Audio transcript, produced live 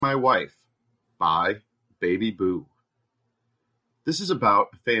My Wife by Baby Boo. This is about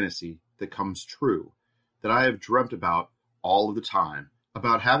a fantasy that comes true, that I have dreamt about all of the time,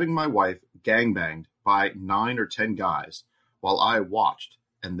 about having my wife gangbanged by 9 or 10 guys while I watched,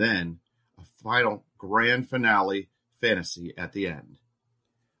 and then a final grand finale fantasy at the end.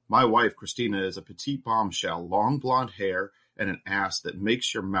 My wife, Christina, is a petite bombshell, long blonde hair and an ass that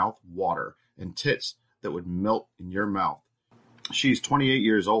makes your mouth water, and tits that would melt in your mouth. She's 28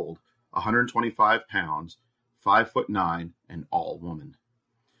 years old, 125 pounds, 5'9", and all woman.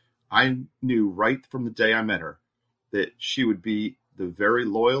 I knew right from the day I met her that she would be the very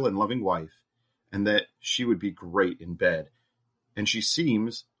loyal and loving wife, and that she would be great in bed, and she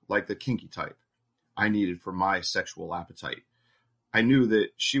seems like the kinky type I needed for my sexual appetite. I knew that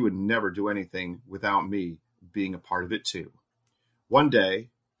she would never do anything without me being a part of it too. One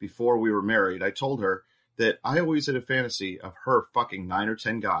day, before we were married, I told her that I always had a fantasy of her fucking 9 or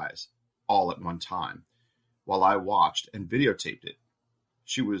 10 guys all at one time while I watched and videotaped it.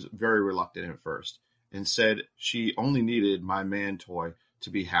 She was very reluctant at first and said she only needed my man toy to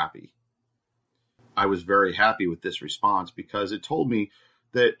be happy. I was very happy with this response because it told me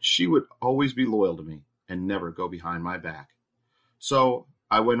that she would always be loyal to me and never go behind my back. So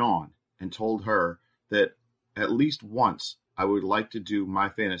I went on and told her that at least once I would like to do my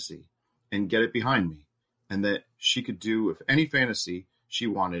fantasy and get it behind me, and that she could do if any fantasy she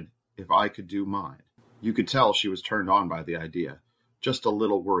wanted if I could do mine. You could tell she was turned on by the idea, just a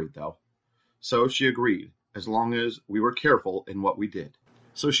little worried though. So she agreed, as long as we were careful in what we did.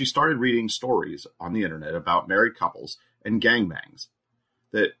 So she started reading stories on the internet about married couples and gangbangs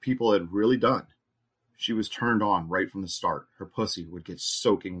that people had really done. She was turned on right from the start. Her pussy would get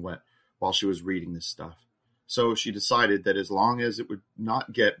soaking wet while she was reading this stuff. So she decided that as long as it would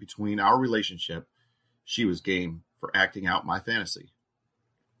not get between our relationship, she was game for acting out my fantasy.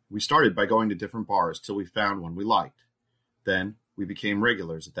 We started by going to different bars till we found one we liked. Then we became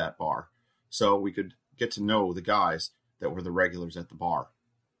regulars at that bar, so we could get to know the guys that were the regulars at the bar,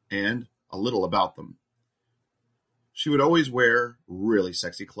 and a little about them. She would always wear really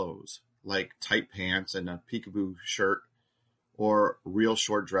sexy clothes, like tight pants and a peekaboo shirt, or real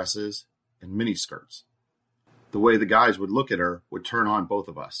short dresses and mini skirts. The way the guys would look at her would turn on both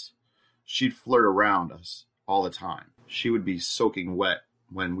of us. She'd flirt around us all the time. She would be soaking wet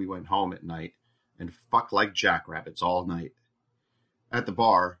when we went home at night and fuck like jackrabbits all night. At the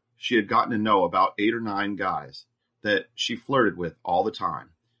bar, she had gotten to know about 8 or 9 guys that she flirted with all the time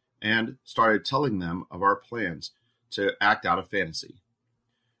and started telling them of our plans to act out a fantasy.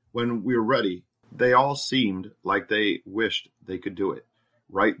 When we were ready, they all seemed like they wished they could do it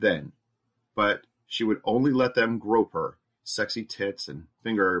right then, but she would only let them grope her sexy tits and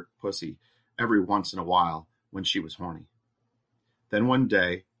finger her pussy every once in a while when she was horny. Then one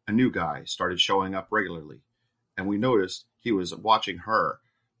day, a new guy started showing up regularly, and we noticed he was watching her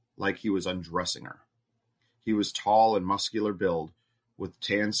like he was undressing her. He was tall and muscular build with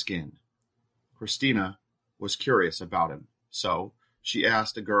tan skin. Christina was curious about him, so she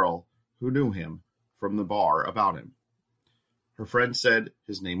asked a girl who knew him from the bar about him. Her friend said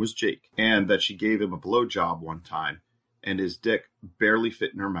his name was Jake, and that she gave him a blowjob one time, and his dick barely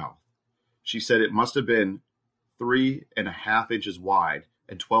fit in her mouth. She said it must have been 3.5 inches wide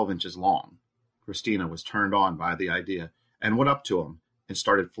and 12 inches long. Christina was turned on by the idea and went up to him and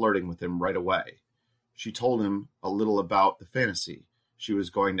started flirting with him right away. She told him a little about the fantasy she was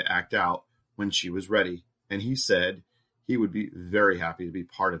going to act out when she was ready, and he said he would be very happy to be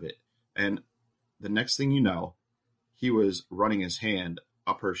part of it. And the next thing you know, he was running his hand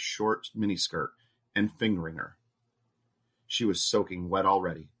up her short miniskirt and fingering her. She was soaking wet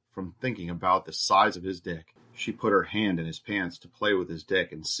already from thinking about the size of his dick. She put her hand in his pants to play with his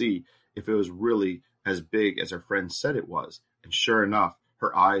dick and see if it was really as big as her friend said it was, and sure enough,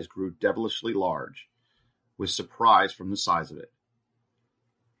 her eyes grew devilishly large, with surprise from the size of it.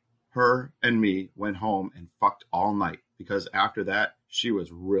 Her and me went home and fucked all night, because after that, she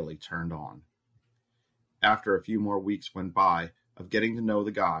was really turned on. After a few more weeks went by of getting to know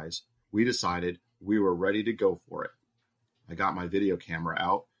the guys, we decided we were ready to go for it. I got my video camera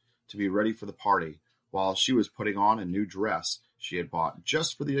out to be ready for the party, while she was putting on a new dress she had bought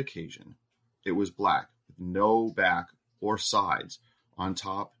just for the occasion. It was black, with no back or sides on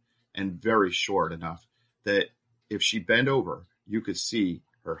top, and very short enough that if she bent over, you could see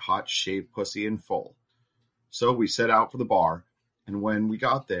her hot shaved pussy in full. So we set out for the bar, and when we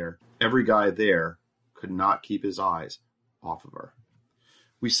got there, every guy there could not keep his eyes off of her.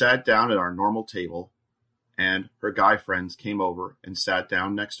 We sat down at our normal table, and her guy friends came over and sat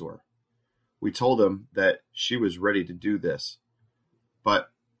down next to her. We told them that she was ready to do this,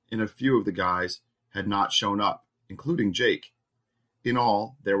 but and a few of the guys had not shown up, including Jake. In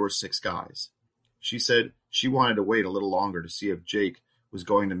all, there were 6 guys. She said she wanted to wait a little longer to see if Jake was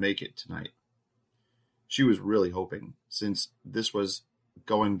going to make it tonight. She was really hoping, since this was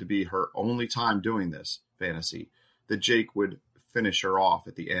going to be her only time doing this fantasy, that Jake would finish her off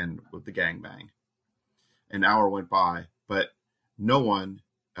at the end with the gangbang. An hour went by, but no one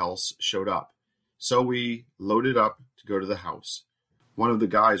else showed up, so we loaded up to go to the house. One of the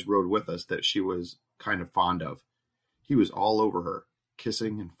guys rode with us that she was kind of fond of. He was all over her,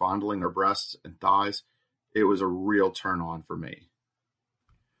 kissing and fondling her breasts and thighs. It was a real turn-on for me.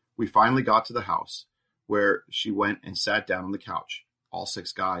 We finally got to the house, where she went and sat down on the couch. All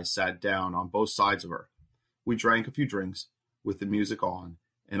 6 guys sat down on both sides of her. We drank a few drinks with the music on,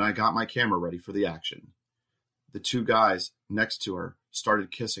 and I got my camera ready for the action. The 2 guys next to her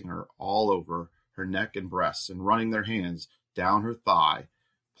started kissing her all over her neck and breasts and running their hands down her thigh,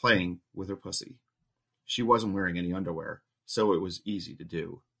 playing with her pussy. She wasn't wearing any underwear, so it was easy to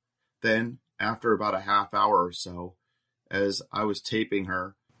do. Then, after about a half hour or so, as I was taping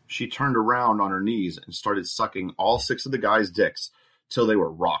her, she turned around on her knees and started sucking all 6 of the guys' dicks till they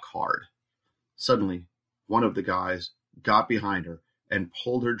were rock hard. Suddenly, one of the guys got behind her and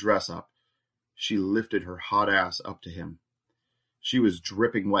pulled her dress up. She lifted her hot ass up to him. She was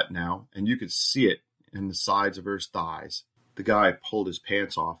dripping wet now, and you could see it in the sides of her thighs. The guy pulled his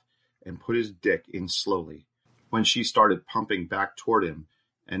pants off and put his dick in slowly, when she started pumping back toward him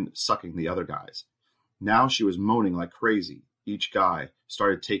and sucking the other guys. Now she was moaning like crazy. Each guy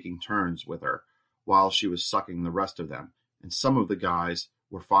started taking turns with her while she was sucking the rest of them, and some of the guys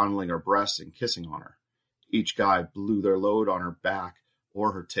were fondling her breasts and kissing on her. Each guy blew their load on her back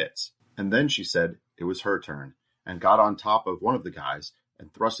or her tits. And then she said it was her turn, and got on top of one of the guys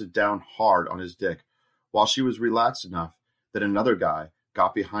and thrust it down hard on his dick, while she was relaxed enough that another guy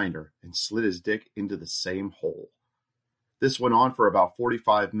got behind her and slid his dick into the same hole. This went on for about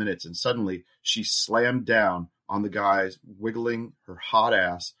 45 minutes, and suddenly she slammed down on the guys, wiggling her hot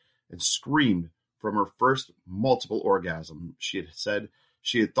ass, and screamed from her first multiple orgasm. She had said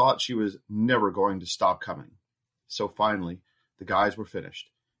she had thought she was never going to stop coming. So finally, the guys were finished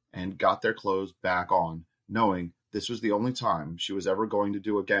and got their clothes back on, knowing this was the only time she was ever going to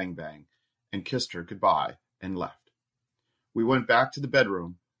do a gangbang, and kissed her goodbye and left. We went back to the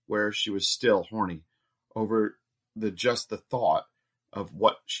bedroom, where she was still horny over just the thought of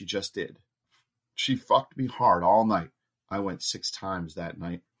what she just did. She fucked me hard all night. I went 6 times that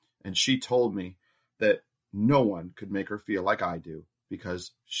night, and she told me that no one could make her feel like I do,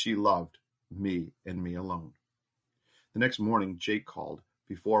 because she loved me and me alone. The next morning, Jake called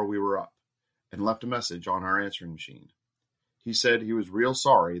before we were up and left a message on our answering machine. He said he was real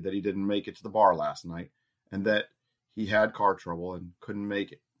sorry that he didn't make it to the bar last night, and that he had car trouble and couldn't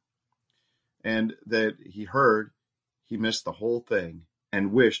make it, and that he heard he missed the whole thing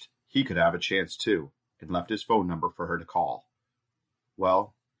and wished he could have a chance too, and left his phone number for her to call.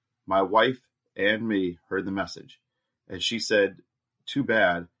 Well, my wife and me heard the message, and she said, too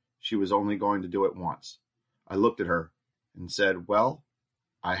bad she was only going to do it once. I looked at her and said, well,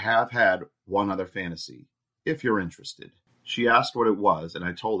 I have had one other fantasy, if you're interested. She asked what it was, and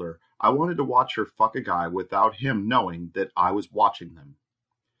I told her I wanted to watch her fuck a guy without him knowing that I was watching them.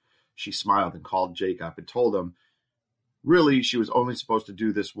 She smiled and called Jake up and told him really she was only supposed to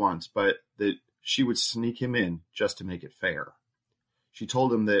do this once, but that she would sneak him in just to make it fair. She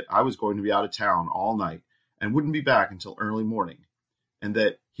told him that I was going to be out of town all night and wouldn't be back until early morning, and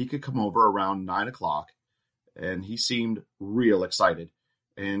that he could come over around 9 o'clock, and he seemed real excited,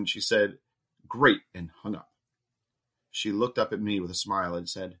 and she said, great, and hung up. She looked up at me with a smile and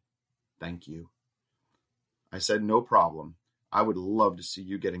said, thank you. I said, no problem. I would love to see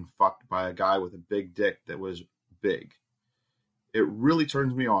you getting fucked by a guy with a big dick that was big. It really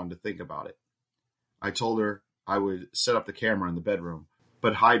turns me on to think about it. I told her I would set up the camera in the bedroom,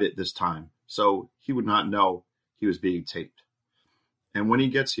 but hide it this time, so he would not know he was being taped. And when he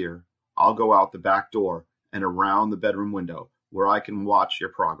gets here, I'll go out the back door and around the bedroom window where I can watch your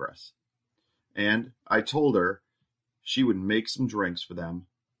progress. And I told her she would make some drinks for them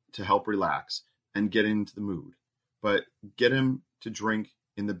to help relax and get into the mood, but get him to drink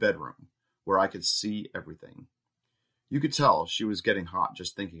in the bedroom where I could see everything. You could tell she was getting hot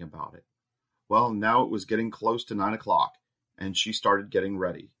just thinking about it. Well, now it was getting close to 9 o'clock, and she started getting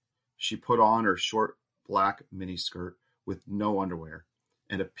ready. She put on her short black miniskirt with no underwear,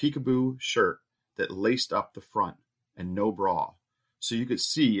 and a peekaboo shirt that laced up the front, and no bra, so you could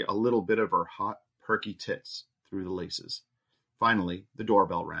see a little bit of her hot, perky tits through the laces. Finally, the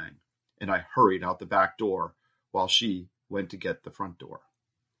doorbell rang, and I hurried out the back door while she went to get the front door.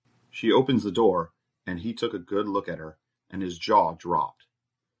 She opens the door, and he took a good look at her, and his jaw dropped.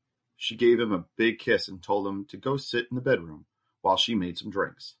 She gave him a big kiss and told him to go sit in the bedroom while she made some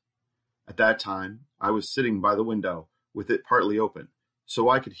drinks. At that time, I was sitting by the window with it partly open, so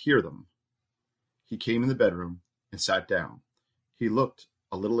I could hear them. He came in the bedroom and sat down. He looked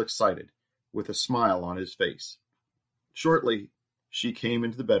a little excited, with a smile on his face. Shortly, she came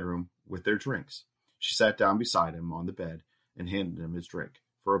into the bedroom with their drinks. She sat down beside him on the bed and handed him his drink.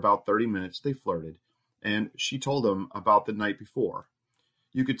 For about 30 minutes they flirted, and she told him about the night before.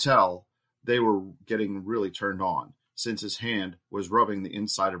 You could tell they were getting really turned on, since his hand was rubbing the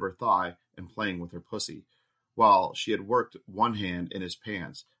inside of her thigh and playing with her pussy, while she had worked one hand in his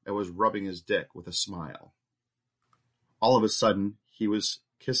pants and was rubbing his dick with a smile. All of a sudden, he was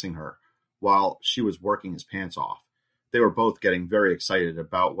kissing her while she was working his pants off. They were both getting very excited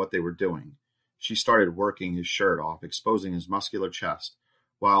about what they were doing. She started working his shirt off, exposing his muscular chest,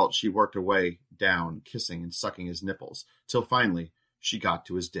 while she worked her way down, kissing and sucking his nipples, till finally she got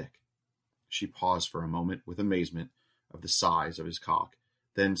to his dick. She paused for a moment with amazement of the size of his cock,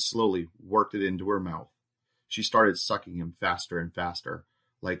 then slowly worked it into her mouth. She started sucking him faster and faster,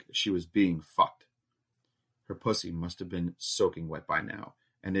 like she was being fucked. Her pussy must have been soaking wet by now,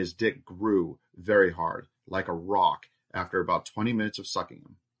 and his dick grew very hard, like a rock, after about 20 minutes of sucking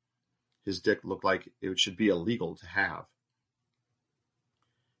him. His dick looked like it should be illegal to have.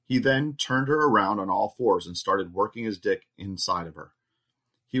 He then turned her around on all fours and started working his dick inside of her.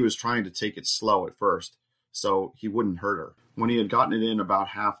 He was trying to take it slow at first, so he wouldn't hurt her. When he had gotten it in about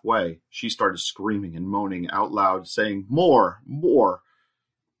halfway, she started screaming and moaning out loud, saying, "More, more."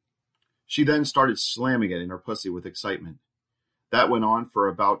 She then started slamming it in her pussy with excitement. That went on for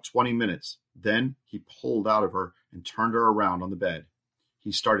about 20 minutes. Then he pulled out of her and turned her around on the bed.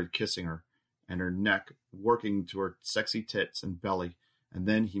 He started kissing her and her neck, working to her sexy tits and belly, and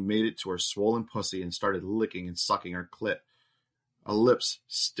then he made it to her swollen pussy and started licking and sucking her clit, lips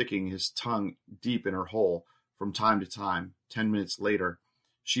sticking his tongue deep in her hole from time to time. 10 minutes later,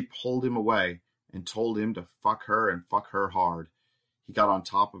 she pulled him away and told him to fuck her and fuck her hard. He got on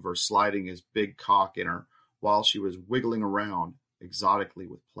top of her, sliding his big cock in her while she was wiggling around exotically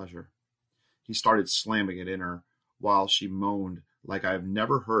with pleasure. He started slamming it in her while she moaned like I have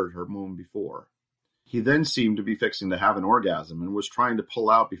never heard her moan before. He then seemed to be fixing to have an orgasm and was trying to pull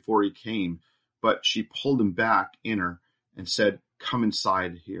out before he came, but she pulled him back in her and said, "Come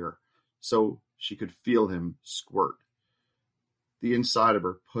inside here," so she could feel him squirt. The inside of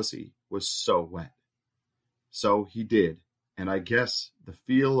her pussy was so wet. So he did, and I guess the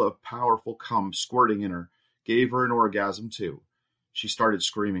feel of powerful cum squirting in her gave her an orgasm too. She started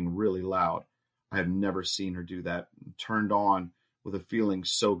screaming really loud. I have never seen her do that, and turned on with a feeling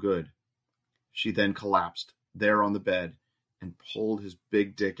so good. She then collapsed there on the bed and pulled his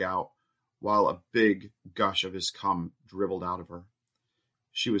big dick out while a big gush of his cum dribbled out of her.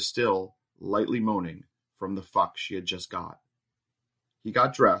 She was still lightly moaning from the fuck she had just got. He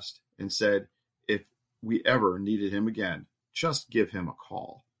got dressed and said if we ever needed him again, just give him a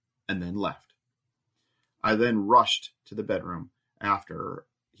call, and then left. I then rushed to the bedroom after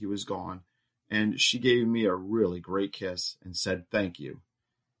he was gone, and she gave me a really great kiss and said thank you.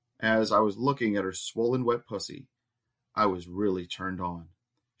 As I was looking at her swollen wet pussy, I was really turned on.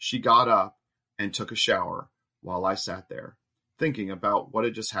 She got up and took a shower while I sat there, thinking about what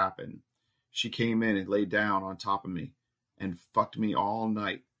had just happened. She came in and lay down on top of me and fucked me all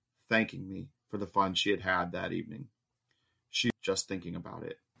night, thanking me for the fun she had had that evening. She was just thinking about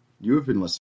it. You have been listening